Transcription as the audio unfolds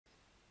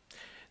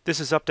This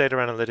is Updata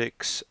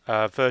Analytics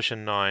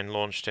version 9,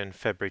 launched in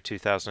February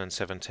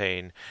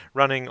 2017,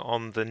 running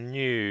on the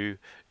new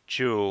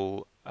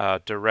Joule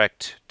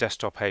Direct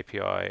Desktop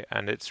API,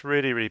 and it's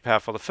really, really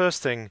powerful. The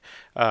first thing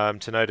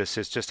to notice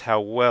is just how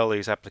well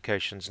these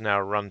applications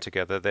now run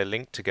together. They're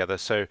linked together.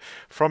 So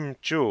from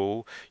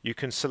Joule, you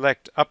can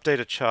select Update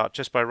a Chart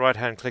just by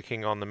right-hand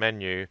clicking on the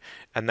menu,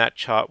 and that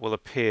chart will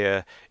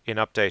appear in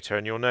Updata.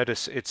 And you'll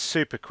notice it's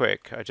super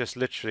quick. I just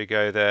literally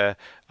go there,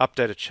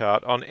 update a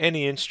chart on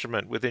any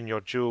instrument within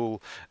your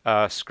Joule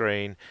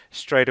screen.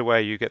 Straight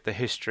away, you get the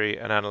history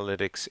and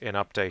analytics in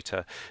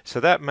Updata. So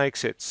that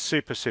makes it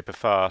super, super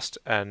fast.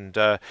 And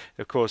of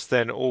course,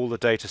 then all the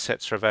data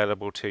sets are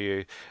available to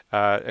you.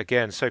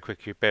 Again, so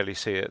quick you barely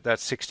see it.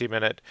 That's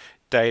 60-minute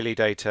daily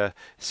data,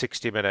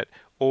 60-minute,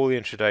 all the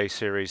intraday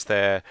series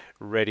there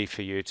ready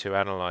for you to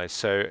analyze.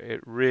 So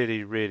it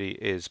really, really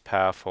is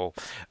powerful.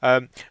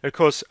 Of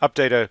course,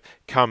 Updata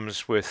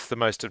comes with the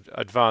most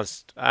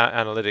advanced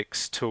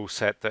analytics tool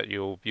set that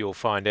you'll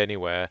find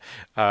anywhere.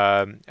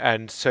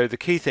 And so the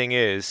key thing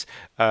is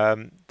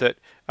that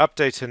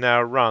Updata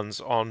now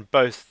runs on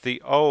both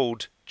the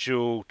old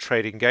Joule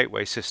Trading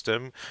Gateway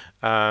system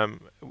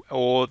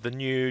or the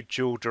new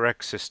Joule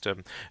Direct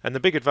system. And the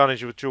big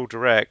advantage with Joule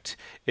Direct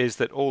is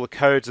that all the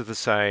codes are the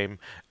same,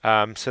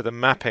 so the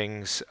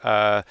mappings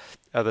are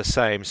the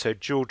same. So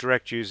Joule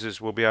Direct users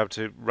will be able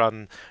to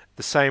run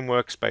the same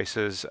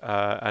workspaces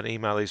and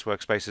email these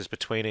workspaces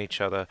between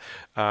each other.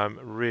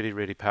 Really,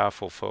 really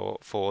powerful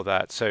for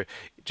that. So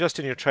just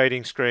in your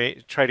trading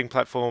screen, trading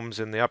platforms,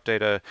 in the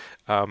Updata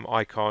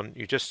icon,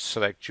 you just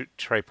select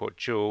Trayport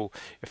Joule.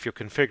 If you're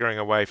configuring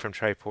away from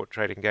Trayport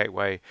Trading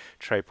Gateway,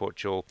 Trayport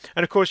Joule.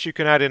 And of course, you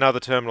can add in other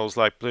terminals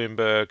like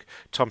Bloomberg,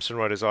 Thomson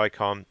Reuters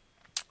icon,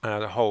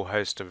 a whole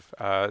host of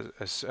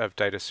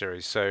data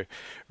series. So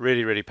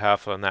really, really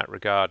powerful in that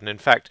regard. And in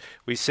fact,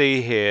 we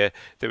see here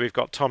that we've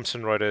got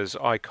Thomson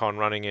Reuters icon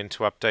running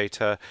into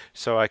Updata,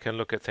 so I can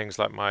look at things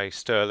like my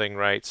sterling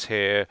rates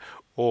here,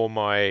 or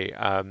my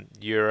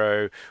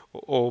euro,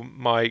 or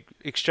my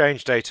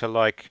exchange data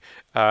like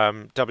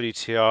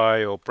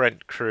WTI or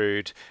Brent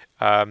crude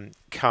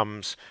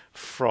comes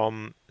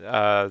from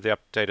the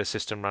Updata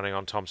system running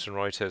on Thomson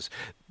Reuters.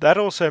 That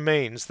also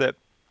means that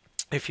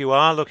if you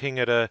are looking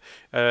at a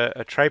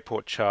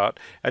Trayport chart,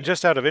 and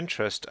just out of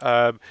interest,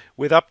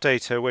 with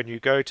Updata, when you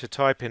go to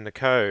type in the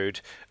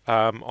code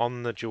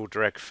on the Joule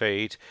Direct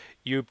feed,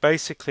 you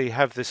basically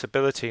have this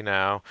ability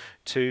now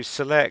to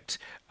select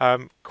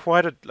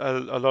quite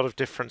a lot of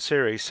different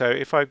series. So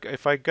if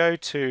I go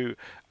to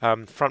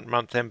front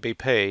month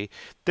MBP,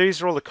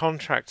 these are all the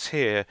contracts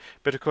here,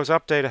 but of course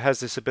Updata has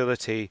this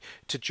ability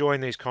to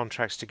join these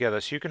contracts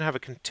together. So you can have a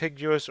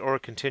contiguous or a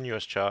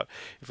continuous chart.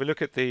 If we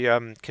look at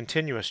the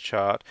continuous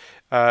chart,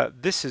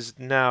 this is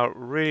now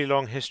really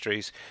long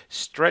histories,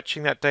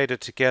 stretching that data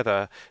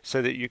together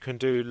so that you can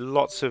do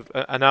lots of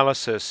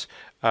analysis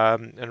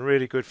and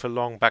really good for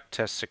long back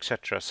tests,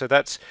 etc. So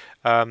that's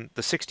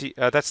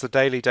that's the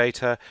daily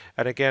data,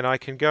 and again I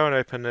can go and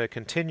open a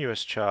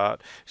continuous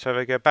chart. So if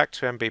I go back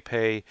to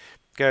MBP,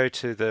 go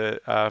to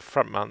the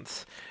front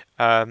month,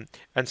 and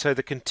so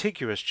the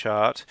contiguous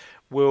chart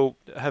will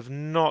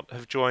not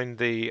have joined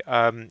the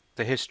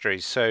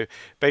histories. So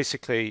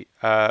basically,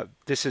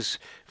 this is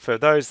for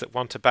those that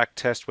want to back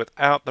test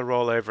without the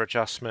rollover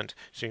adjustment.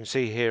 So you can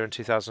see here in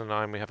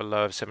 2009 we have a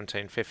low of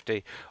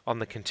 1750 on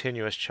the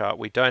continuous chart.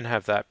 We don't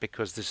have that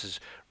because this is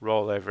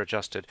rollover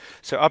adjusted.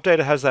 So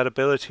Updata has that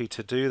ability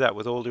to do that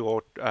with all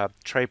your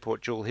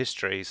Trayport Joule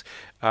histories,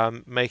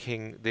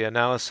 making the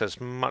analysis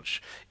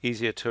much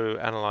easier to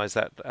analyze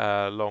that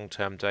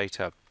long-term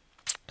data.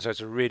 So it's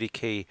a really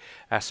key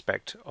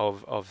aspect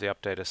of the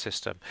Updata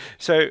system.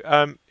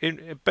 So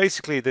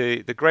basically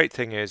the great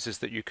thing is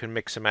that you can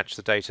mix and match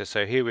the data.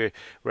 So here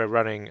we're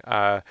running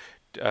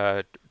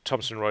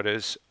Thomson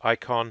Reuters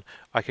icon.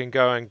 I can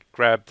go and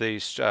grab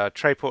these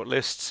Trayport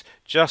lists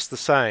just the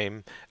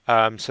same.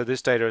 So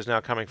this data is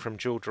now coming from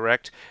Joule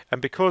Direct,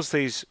 and because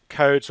these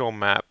codes all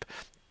map,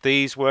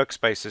 these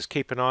workspaces,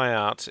 keep an eye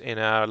out in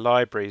our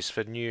libraries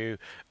for new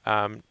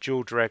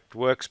Joule Direct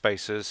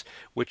workspaces,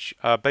 which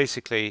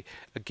basically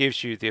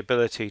gives you the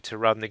ability to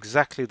run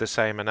exactly the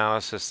same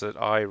analysis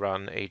that I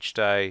run each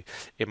day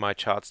in my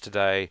charts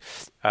today.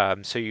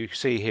 So you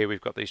see here we've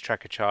got these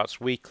tracker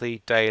charts,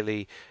 weekly,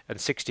 daily, and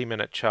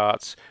 60-minute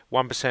charts,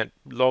 1%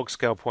 log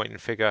scale point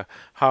and figure,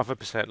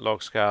 0.5%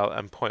 log scale,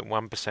 and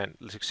 0.1%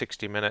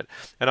 60-minute.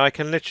 And I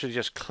can literally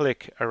just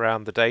click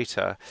around the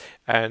data,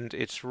 and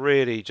it's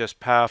really just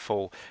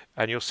powerful.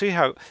 And you'll see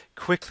how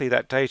quickly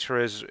that data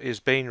is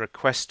being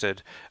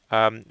requested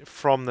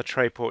from the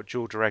Trayport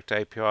Joule Direct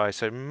API,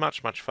 so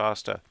much, much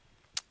faster.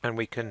 And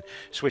we can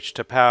switch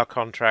to power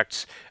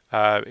contracts.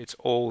 It's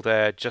all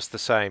there just the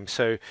same.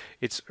 So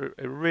it's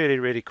really,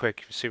 really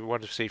quick. If you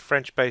want to see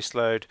French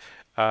baseload,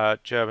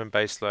 German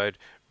baseload,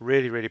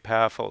 Really, really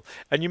powerful.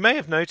 And you may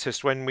have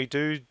noticed when we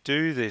do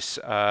this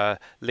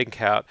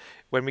link out,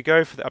 when we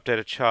go for the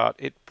updated chart,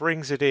 it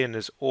brings it in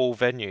as all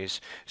venues.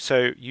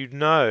 So you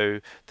know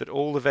that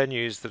all the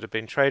venues that have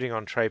been trading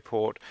on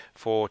Trayport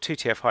for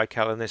TTF High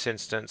Cal in this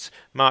instance,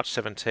 March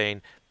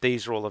 17,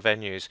 these are all the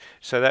venues.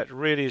 So that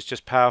really is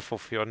just powerful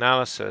for your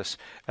analysis.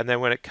 And then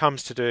when it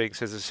comes to doing,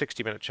 so there's a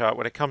 60-minute chart,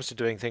 when it comes to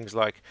doing things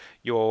like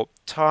your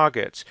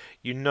targets,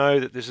 you know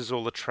that this is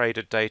all the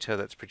traded data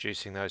that's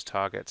producing those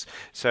targets.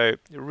 So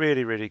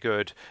really, really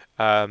good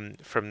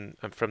from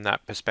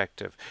that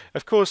perspective.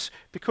 Of course,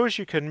 because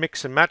you can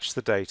mix and match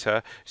the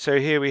data, so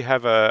here we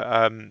have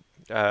the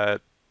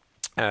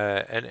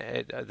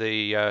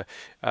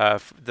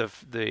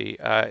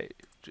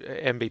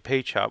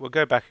MBP chart. We'll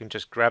go back and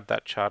just grab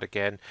that chart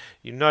again.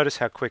 You notice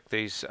how quick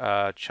these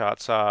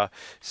charts are.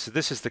 So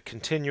this is the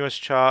continuous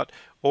chart,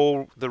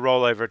 all the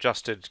rollover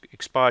adjusted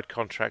expired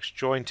contracts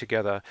joined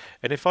together.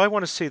 And if I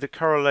want to see the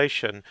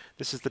correlation,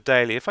 this is the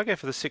daily. If I go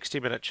for the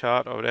 60-minute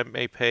chart of an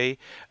MAP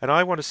and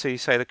I want to see,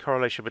 say, the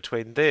correlation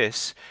between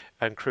this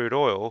and crude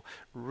oil,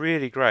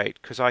 really great,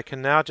 because I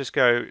can now just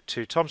go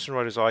to Thomson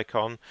Reuters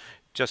icon,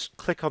 just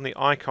click on the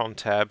icon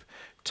tab,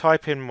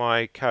 type in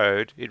my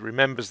code. It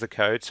remembers the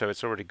code, so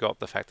it's already got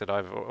the fact that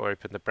I've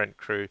opened the Brent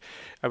crude,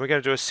 and we're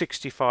going to do a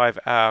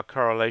 65-hour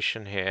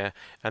correlation here,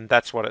 and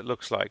that's what it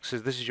looks like. So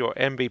this is your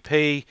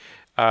MBP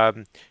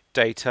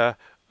data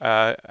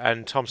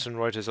and Thomson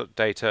Reuters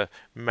data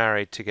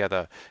married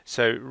together.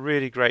 So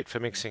really great for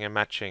mixing and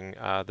matching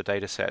the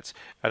data sets.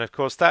 And of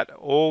course that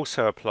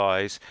also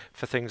applies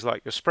for things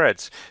like your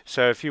spreads.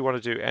 So if you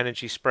want to do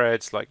energy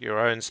spreads like your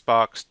own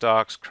sparks,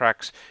 darks,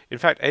 cracks, in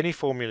fact any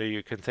formula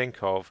you can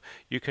think of,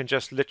 you can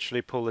just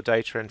literally pull the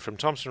data in from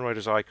Thomson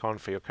Reuters icon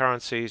for your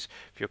currencies,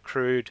 for your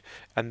crude,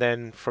 and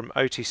then from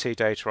OTC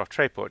data off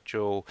Trayport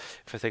Joule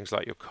for things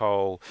like your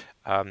coal,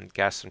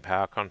 gas and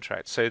power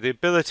contracts. So the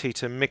ability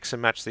to mix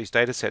and match these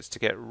data sets to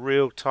get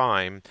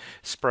real-time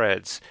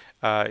spreads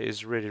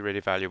is really,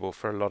 really valuable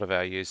for a lot of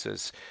our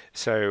users.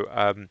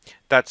 So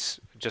that's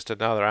just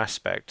another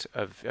aspect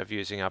of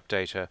using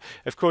Updata.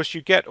 Of course,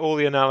 you get all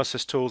the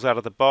analysis tools out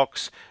of the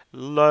box,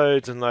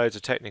 loads and loads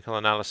of technical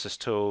analysis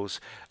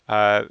tools,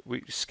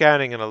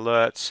 scanning and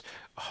alerts,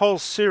 a whole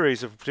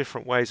series of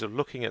different ways of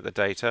looking at the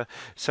data.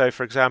 So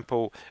for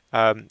example,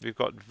 we've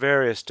got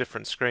various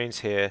different screens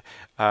here,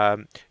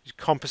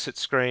 composite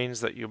screens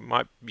that you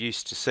might be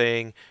used to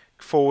seeing,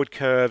 forward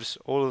curves,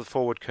 all of the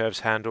forward curves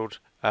handled.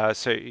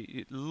 So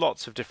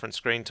lots of different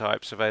screen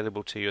types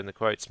available to you in the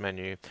quotes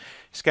menu.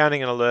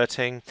 Scanning and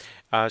alerting,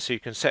 so you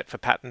can set for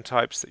pattern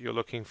types that you're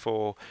looking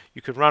for.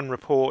 You can run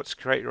reports,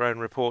 create your own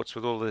reports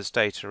with all this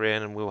data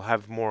in, and we'll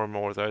have more and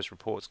more of those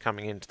reports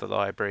coming into the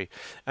library.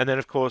 And then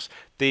of course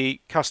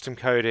the custom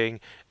coding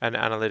and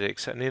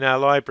analytics. And in our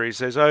libraries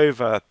there's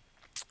over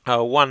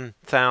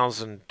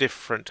 1,000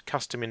 different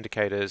custom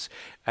indicators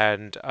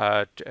and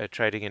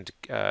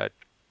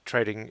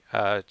trading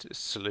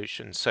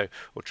solutions, so,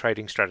 or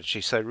trading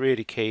strategy. So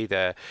really key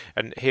there.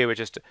 And here we're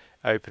just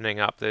opening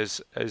up, there's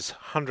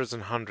hundreds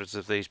and hundreds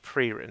of these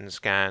pre-written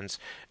scans,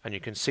 and you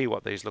can see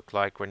what these look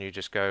like when you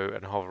just go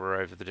and hover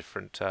over the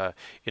different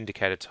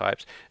indicator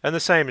types. And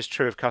the same is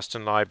true of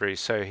custom libraries.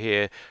 So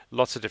here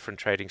lots of different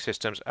trading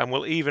systems, and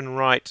we'll even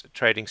write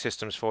trading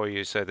systems for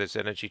you. So there's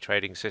energy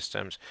trading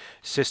systems,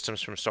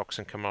 systems from stocks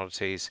and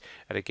commodities,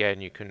 and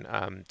again you can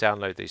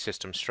download these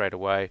systems straight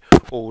away,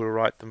 or we'll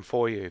write them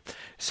for you.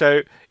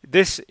 So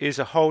this is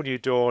a whole new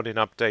dawn in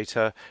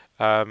Updata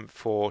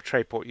for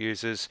Trayport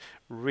users.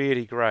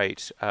 Really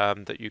great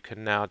that you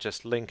can now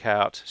just link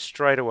out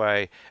straight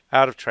away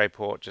out of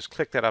Trayport, just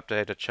click that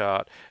Updata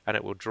chart and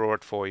it will draw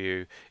it for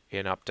you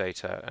in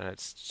Updata, and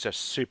it's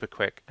just super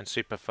quick and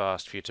super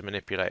fast for you to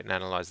manipulate and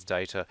analyze the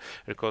data.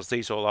 And of course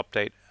these all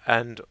update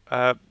and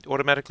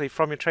automatically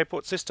from your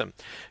Trayport system.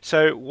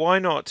 So why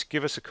not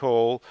give us a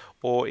call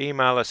or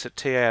email us at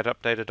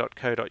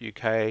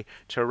ta@updata.co.uk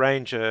to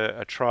arrange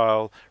a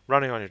trial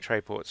running on your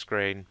Trayport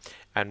screen,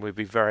 and we'd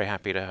be very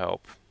happy to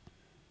help.